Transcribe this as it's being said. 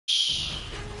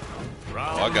Oh,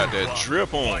 I got that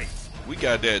drip on. We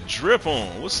got that drip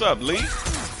on. What's up, Lee?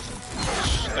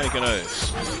 Stinking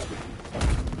ass.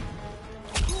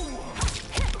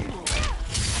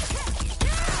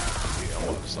 Yeah, I'm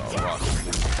about to start rocking.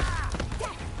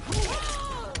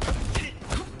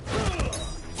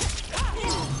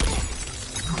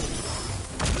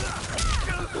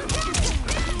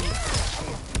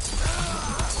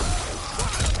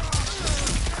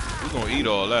 We're gonna eat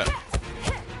all that.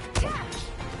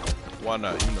 Why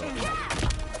not? You know.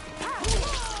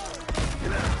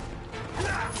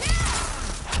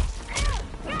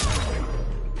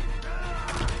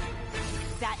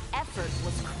 That effort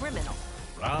was criminal.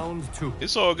 Round 2.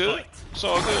 It's all good. It's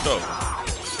all good though.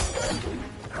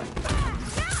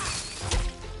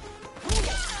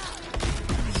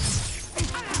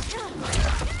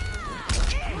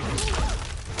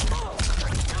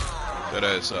 That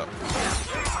ass up.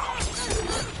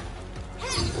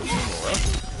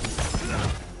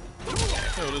 What the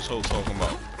hell this hoe talking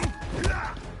about?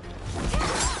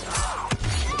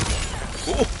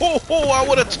 Oh, I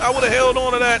would have held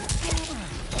on to that.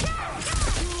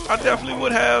 I definitely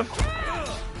would have.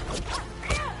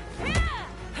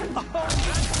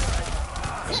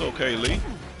 It's okay, Lee.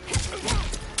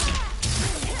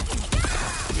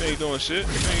 You ain't doing shit.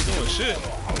 You ain't doing shit.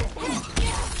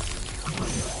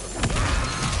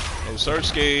 No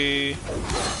Sersky.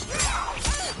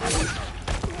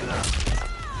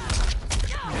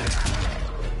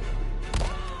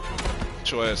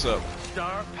 Get your ass up.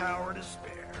 Star power to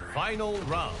spare. Final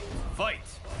round. Fight.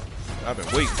 I've been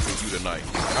waiting for you tonight.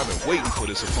 I've been waiting for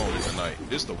this opponent tonight.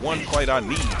 This is the one fight I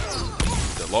need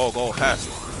to log off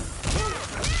happy.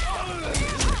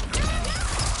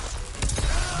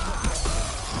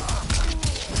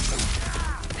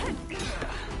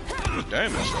 Good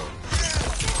damage though.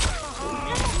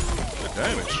 Good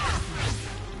damage.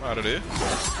 I'm out of there.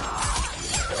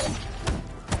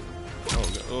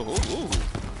 Oh.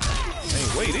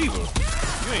 Ain't wait either.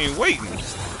 You ain't waiting.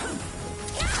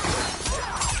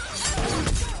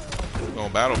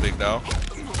 Gonna battle, big dog.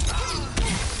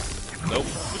 Nope.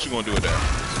 What you gonna do with that?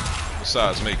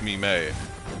 Besides, make me mad.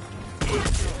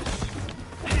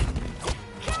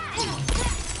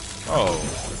 Oh.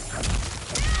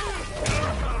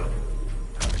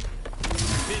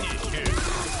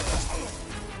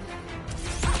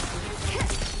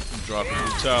 Dropping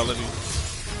brutality.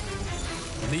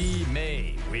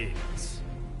 MEI wins.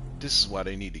 This is why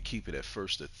they need to keep it at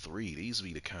first to 3. These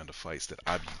be the kind of fights that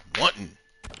I be wanting.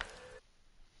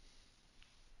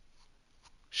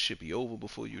 Should be over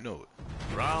before you know it.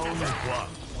 Round 1.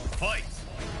 Fight.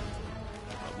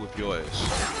 I'll whip your ass.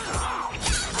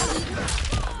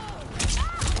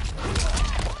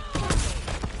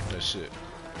 That's it.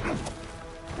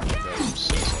 That's some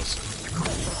sense, I said.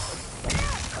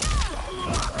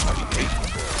 I be hating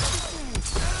Frost.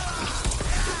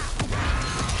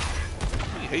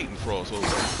 I be hating Frost over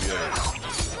your ass.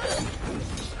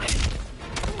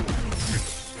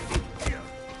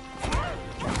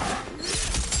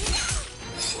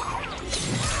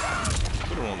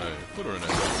 Put her in there.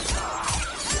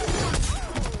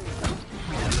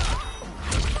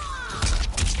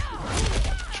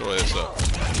 Show her ass up.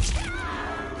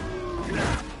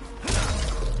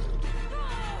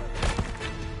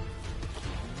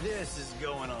 This is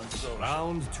going on so.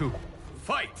 Round 2.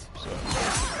 Fight.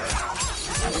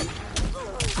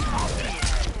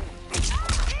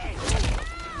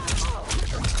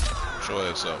 Show her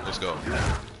ass up. Let's go.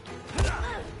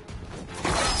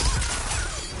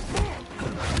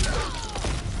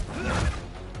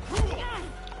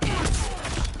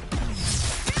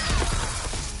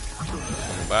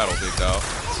 Battle, big dog.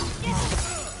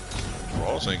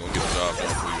 Ross ain't gonna get the job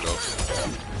done for you, though.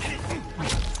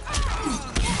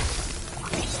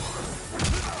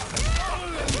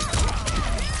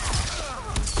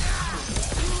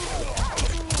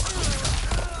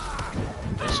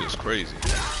 This is crazy.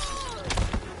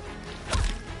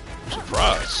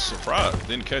 Surprise.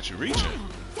 Didn't catch you reaching.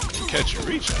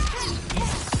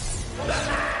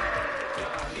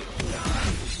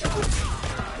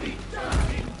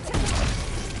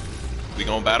 We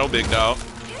gonna battle, big dog.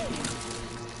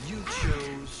 You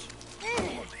chose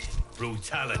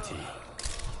brutality.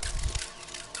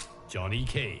 Johnny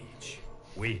Cage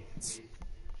wins.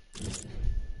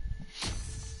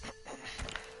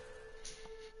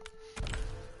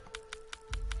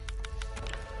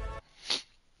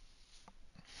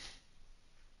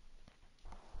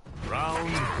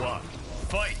 Round 1.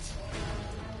 Fight.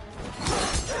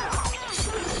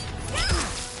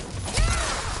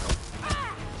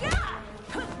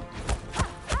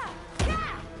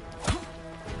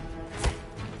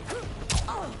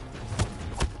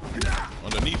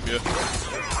 here.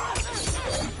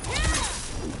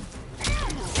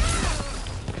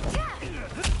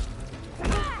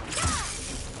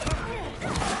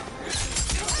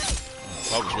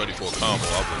 If I was ready for a combo,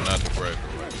 I would not have grabbed it.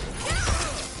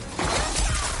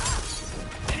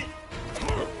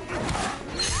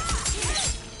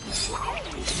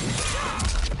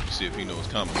 See if he knows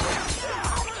coming.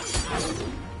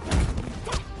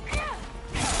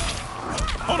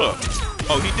 Hold up.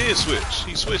 Oh, he did switch.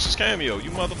 He switched his cameo,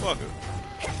 you motherfucker.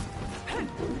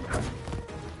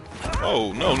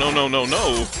 Oh, no, no, no, no,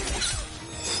 no.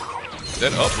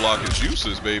 That up block is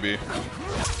useless, baby.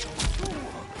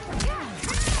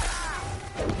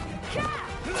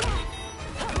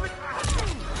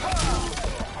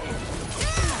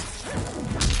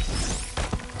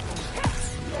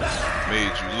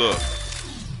 Made you look.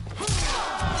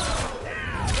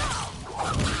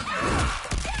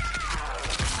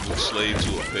 Slave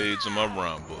to a page in my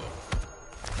rhyme book.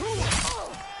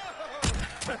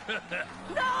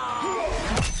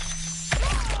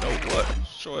 No, what?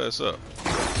 Show ass up.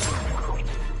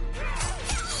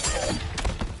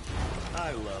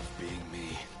 I love being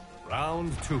me.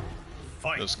 Round 2.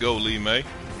 Fight. Let's go, MEI.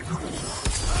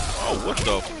 Oh, what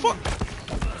the fuck?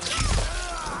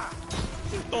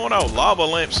 Throwing out lava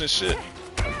lamps and shit.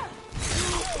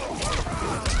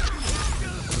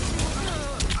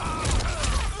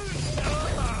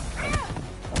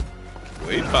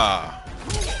 Weepa.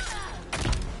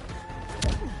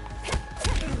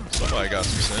 Somebody got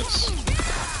some sense.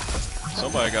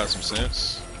 Somebody got some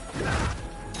sense.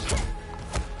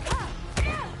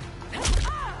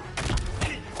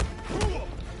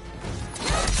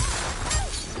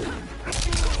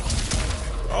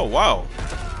 Oh, wow.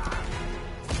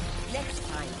 Next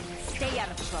time, stay out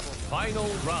of trouble. Final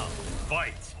round.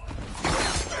 Fight.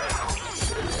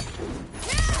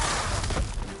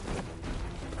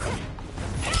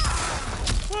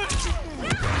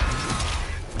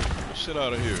 Shit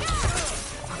out of here.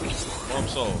 Bomb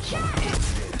sauce.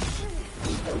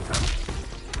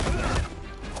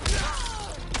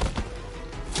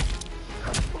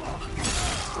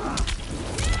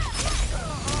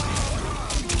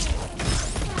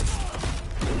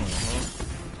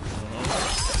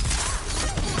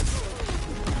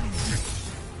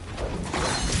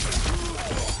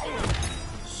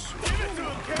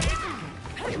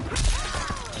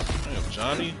 Damn,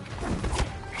 Johnny.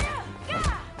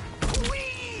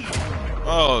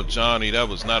 Oh, Johnny, that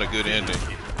was not a good ending.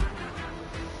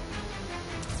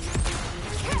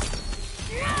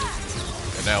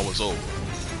 And now it's over.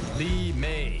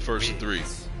 MEI. First of 3.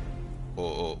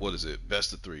 Or what is it?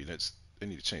 Best of 3. They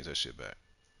need to change that shit back.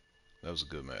 That was a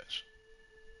good match.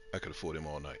 I could afford him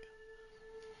all night.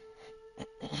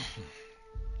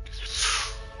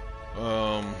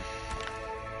 I'll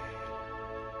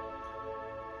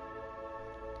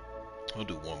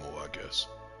do one more, I guess.